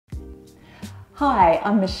Hi,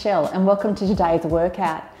 I'm Michelle and welcome to today's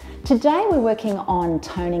workout. Today we're working on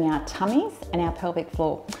toning our tummies and our pelvic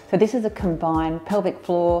floor. So this is a combined pelvic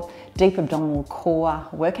floor, deep abdominal core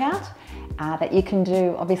workout that you can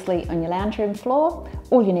do obviously on your lounge room floor.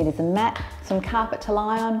 All you need is a mat, some carpet to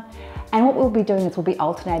lie on. And what we'll be doing is we'll be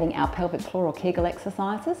alternating our pelvic floor or Kegel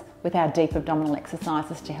exercises with our deep abdominal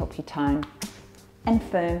exercises to help you tone and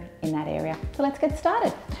firm in that area. So let's get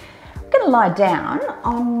started. You're going to lie down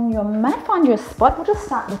on your mat, find you a spot. We'll just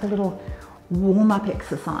start with a little warm-up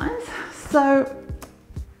exercise. So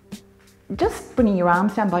just bringing your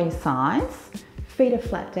arms down by your sides, feet are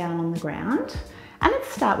flat down on the ground. And let's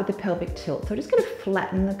start with the pelvic tilt. So we're just going to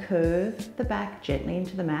flatten the curve, the back gently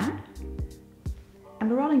into the mat.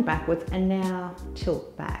 And we're rolling backwards and now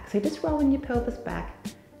tilt back. So you're just rolling your pelvis back.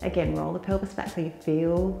 Again, roll the pelvis back so you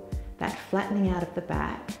feel that flattening out of the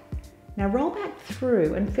back. Now roll back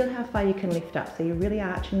through and feel how far you can lift up. So you're really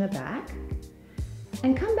arching the back.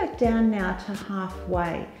 And come back down now to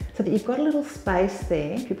halfway so that you've got a little space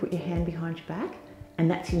there if you put your hand behind your back.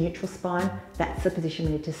 And that's your neutral spine. That's the position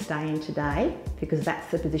we need to stay in today because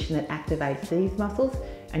that's the position that activates these muscles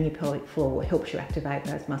and your pelvic floor helps you activate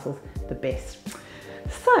those muscles the best.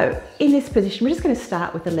 So in this position, we're just going to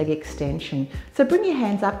start with the leg extension. So bring your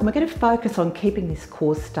hands up and we're going to focus on keeping this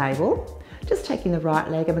core stable. Just taking the right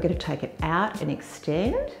leg and we're going to take it out and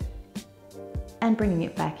extend and bringing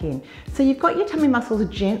it back in. So you've got your tummy muscles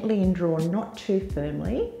gently indrawn, not too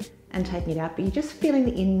firmly, and taking it out, but you're just feeling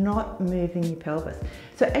that you're not moving your pelvis.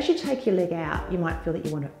 So as you take your leg out, you might feel that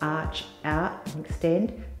you want to arch out and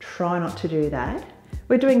extend. Try not to do that.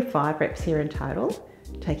 We're doing 5 reps here in total.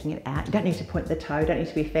 Taking it out. You don't need to point the toe, don't need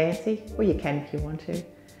to be fancy, or you can if you want to.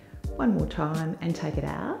 One more time and take it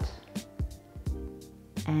out.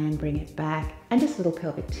 And bring it back. And just a little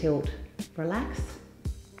pelvic tilt. Relax.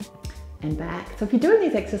 And back. So if you're doing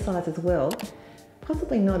these exercises well,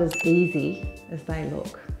 possibly not as easy as they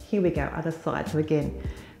look. Here we go, other side. So again,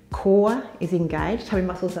 core is engaged, tummy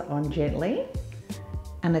muscles are on gently.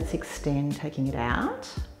 And let's extend, taking it out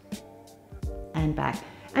and back.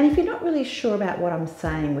 And if you're not really sure about what I'm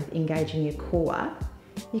saying with engaging your core,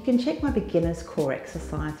 you can check my beginner's core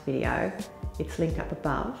exercise video. It's linked up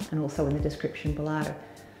above and also in the description below.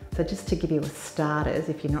 So just to give you a starters,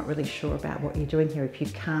 if you're not really sure about what you're doing here, if you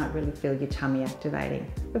can't really feel your tummy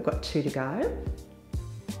activating. We've got 2 to go.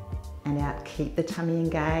 And out, keep the tummy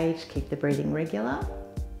engaged, keep the breathing regular.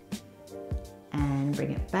 And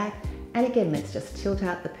bring it back. And again, let's just tilt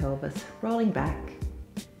out the pelvis, rolling back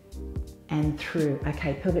and through.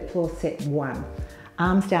 Okay, pelvic floor set 1.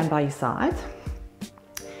 Arms down by your sides.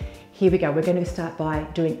 Here we go. We're going to start by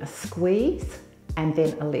doing a squeeze and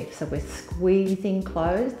then a lift. So we're squeezing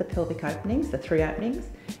close the pelvic openings, the 3 openings,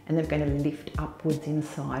 and then we're going to lift upwards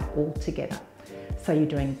inside all together. So you're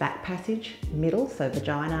doing back passage, middle, so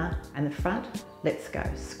vagina and the front. Let's go.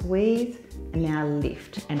 Squeeze and now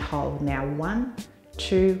lift and hold. Now 1,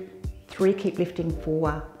 2, 3, keep lifting,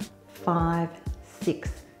 4, 5,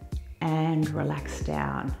 6, and relax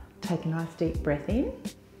down. Take a nice deep breath in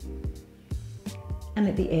and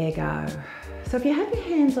let the air go. So if you have your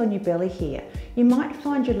hands on your belly here, you might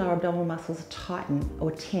find your lower abdominal muscles tighten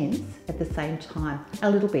or tense at the same time, a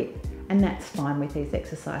little bit, and that's fine with these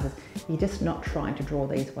exercises. You're just not trying to draw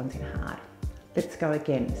these ones in hard. Let's go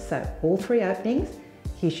again. So all 3 openings,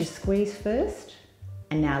 here's your squeeze first,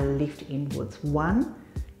 and now lift inwards. 1,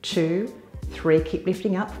 2, 3, keep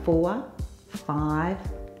lifting up, 4, 5,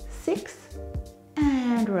 6,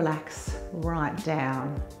 and relax right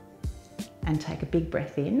down. And take a big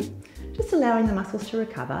breath in, just allowing the muscles to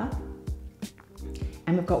recover.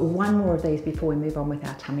 And we've got 1 more of these before we move on with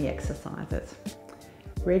our tummy exercises.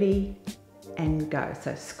 Ready and go.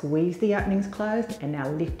 So squeeze the openings closed and now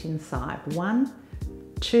lift inside. 1,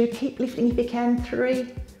 2, keep lifting if you can.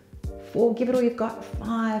 3, 4, give it all you've got.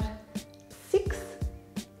 5, 6,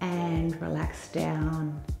 and relax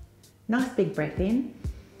down. Nice big breath in.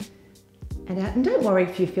 And out. And don't worry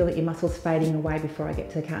if you feel that your muscles fading away before I get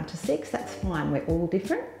to the count to 6, that's fine, we're all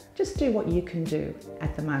different. Just do what you can do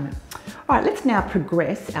at the moment. All right, let's now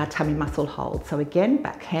progress our tummy muscle hold. So again,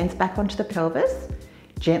 hands back onto the pelvis,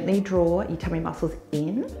 gently draw your tummy muscles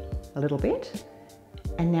in a little bit.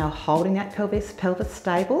 And now holding that pelvis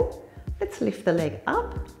stable, let's lift the leg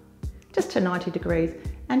up just to 90 degrees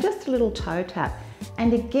and just a little toe tap.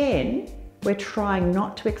 And again, we're trying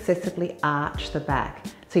not to excessively arch the back.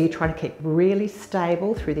 So you're trying to keep really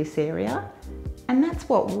stable through this area. And that's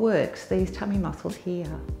what works, these tummy muscles here.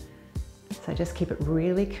 So just keep it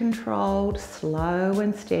really controlled, slow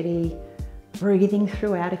and steady, breathing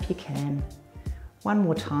throughout if you can. 1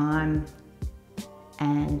 more time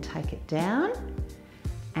and take it down.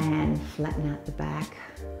 and flatten out the back,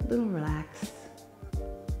 a little relax,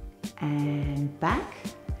 and back,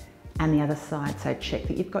 and the other side. So check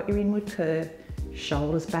that you've got your inward curve,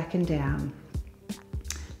 shoulders back and down,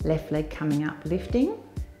 left leg coming up, lifting,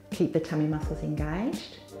 keep the tummy muscles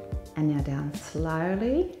engaged, and now down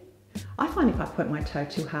slowly. I find if I point my toe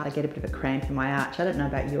too hard, I get a bit of a cramp in my arch. I don't know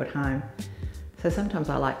about you at home. So sometimes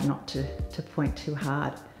I like not to point too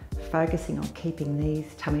hard, focusing on keeping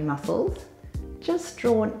these tummy muscles just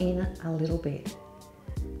drawn in a little bit.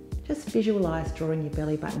 Just visualize drawing your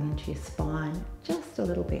belly button into your spine just a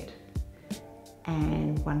little bit.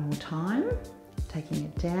 And one more time, taking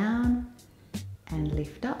it down and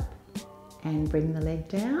lift up and bring the leg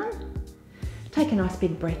down. Take a nice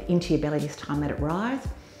big breath into your belly this time, let it rise.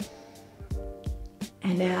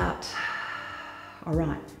 And out. All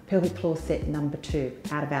right, pelvic floor set number 2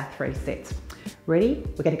 out of our 3 sets. Ready?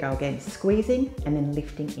 We're going to go again, squeezing and then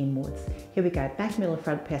lifting inwards. Here we go, back, middle,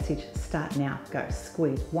 front passage, start now. Go,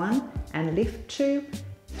 squeeze 1 and lift 2,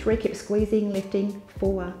 3, keep squeezing, lifting,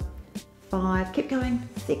 4, 5, keep going,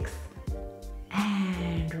 6,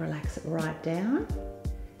 and relax it right down.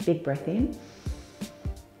 Big breath in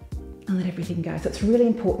and let everything go. So it's really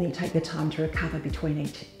important that you take the time to recover between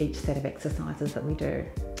each set of exercises that we do.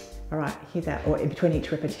 All right, here's that, or in between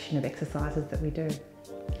each repetition of exercises that we do.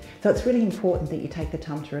 So it's really important that you take the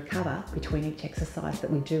time to recover between each exercise that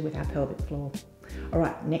we do with our pelvic floor. All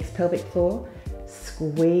right, next pelvic floor,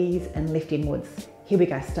 squeeze and lift inwards. Here we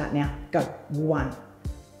go, start now. Go, 1,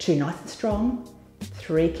 2, nice and strong.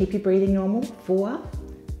 3, keep your breathing normal. 4,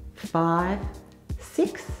 5,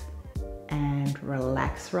 6, and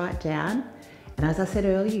relax right down. And as I said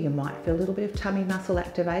earlier, you might feel a little bit of tummy muscle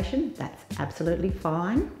activation. That's absolutely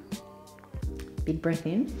fine. Big breath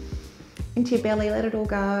in. Into your belly, let it all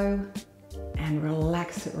go. And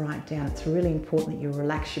relax it right down. It's really important that you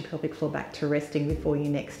relax your pelvic floor back to resting before your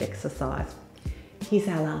next exercise. Here's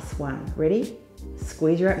our last one. Ready?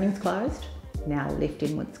 Squeeze your openings closed. Now lift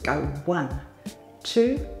inwards. Go 1,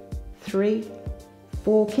 2, 3,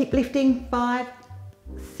 4. Keep lifting. 5,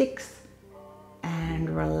 6, and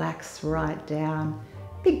relax right down.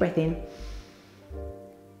 Big breath in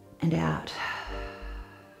and out.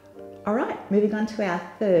 All right, moving on to our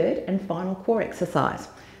 3rd and final core exercise.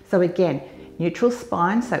 So again, neutral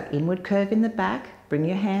spine, so inward curve in the back. Bring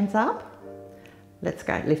your hands up. Let's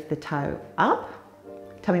go, lift the toe up.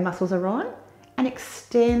 Tummy muscles are on. And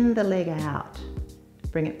extend the leg out.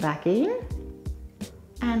 Bring it back in.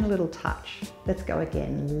 And a little touch. Let's go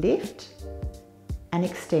again, lift. And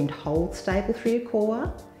extend, hold stable through your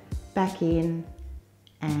core, back in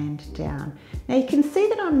and down. Now you can see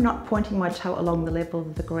that I'm not pointing my toe along the level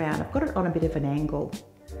of the ground. I've got it on a bit of an angle.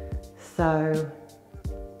 So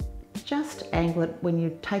just angle it when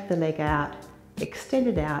you take the leg out, extend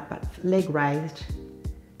it out, but leg raised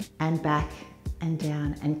and back and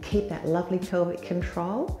down, and keep that lovely pelvic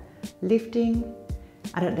control, lifting.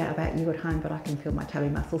 I don't know about you at home, but I can feel my tummy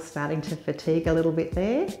muscles starting to fatigue a little bit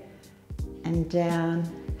there. And down,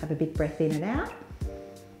 have a big breath in and out.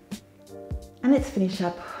 And let's finish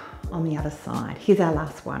up on the other side. Here's our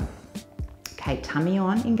last one. Okay, tummy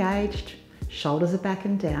on, engaged, shoulders are back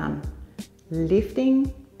and down,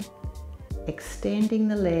 lifting, extending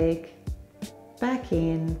the leg, back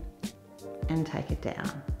in, and take it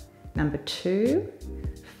down. Number 2,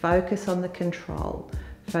 focus on the control.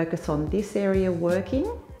 Focus on this area working.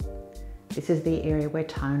 This is the area we're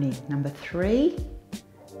toning. Number 3,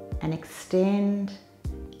 and extend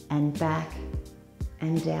and back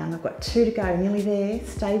and down. I've got 2 to go, nearly there.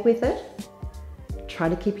 Stay with it. Try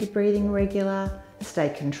to keep your breathing regular.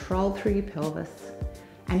 Stay controlled through your pelvis.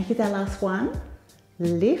 And here's our last one.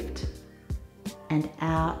 Lift and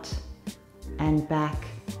out and back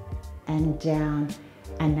and down.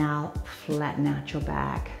 And now flatten out your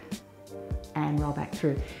back and roll back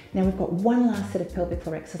through. Now we've got one last set of pelvic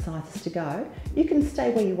floor exercises to go. You can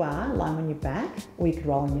stay where you are, lying on your back, or you could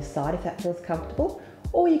roll on your side if that feels comfortable,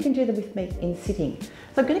 or you can do them with me in sitting.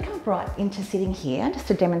 So I'm going to come right into sitting here just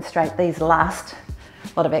to demonstrate these last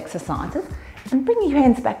lot of exercises. And bring your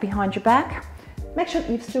hands back behind your back. Make sure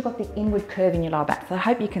that you've still got the inward curve in your lower back. So I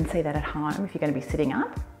hope you can see that at home if you're going to be sitting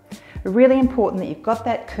up. Really important that you've got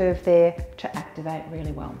that curve there to activate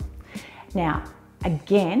really well. Now,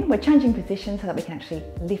 again, we're changing position so that we can actually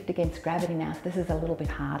lift against gravity now. So this is a little bit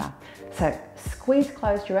harder. So squeeze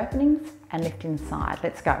close your openings and lift inside.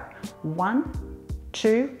 Let's go. 1,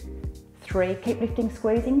 2, 3. Keep lifting,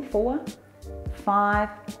 squeezing. 4, 5,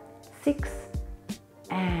 6,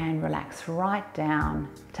 and relax right down.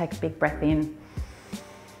 Take a big breath in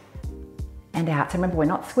and out. So remember, we're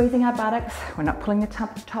not squeezing our buttocks. We're not pulling the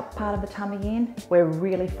top part of the tummy in. We're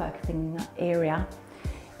really focusing on that area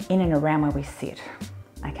in and around where we sit.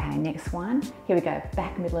 Okay, next one. Here we go,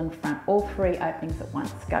 back, middle and front, all 3 openings at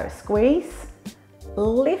once. Go, squeeze,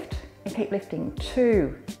 lift, and keep lifting.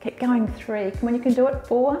 2, keep going. 3, come on, you can do it.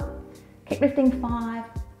 4, keep lifting. 5,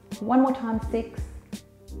 one more time. 6,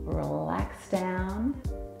 relax down,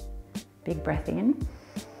 big breath in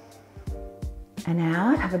and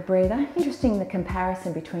out. Have a breather. Interesting, the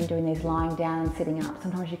comparison between doing these lying down and sitting up.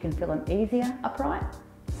 Sometimes you can feel them easier upright,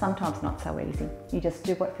 sometimes not so easy. You just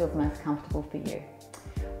do what feels most comfortable for you.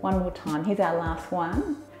 One more time. Here's our last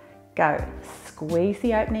one. Go. Squeeze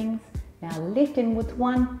the openings. Now lift inwards.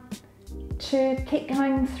 1, 2, keep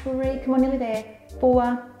going. 3, come on, nearly there.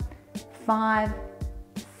 4, 5,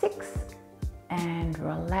 6, and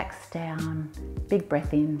relax down. Big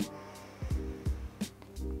breath in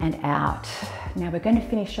and out. Now we're going to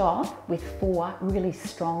finish off with 4 really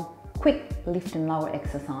strong, quick lift and lower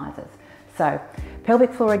exercises. So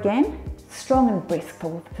pelvic floor again, strong and brisk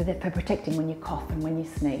for protecting when you cough and when you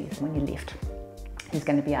sneeze, when you lift. There's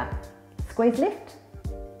going to be a squeeze lift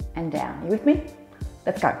and down. You with me?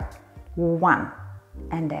 Let's go. 1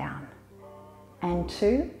 and down, and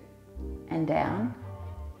 2 and down.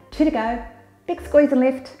 2 to go. Big squeeze and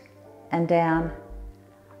lift and down.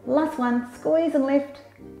 Last one, squeeze and lift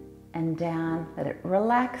and down. Let it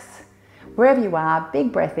relax. Wherever you are,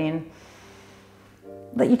 big breath in.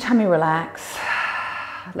 Let your tummy relax.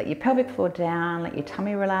 Let your pelvic floor down. Let your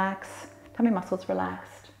tummy relax. Tummy muscles relaxed.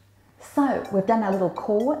 So we've done our little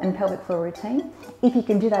core and pelvic floor routine. If you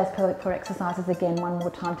can do those pelvic floor exercises again one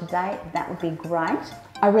more time today, that would be great.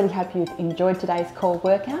 I really hope you've enjoyed today's core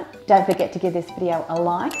workout. Don't forget to give this video a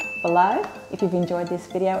like below. If you've enjoyed this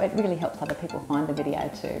video, it really helps other people find the video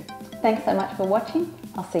too. Thanks so much for watching.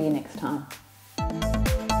 I'll see you next time.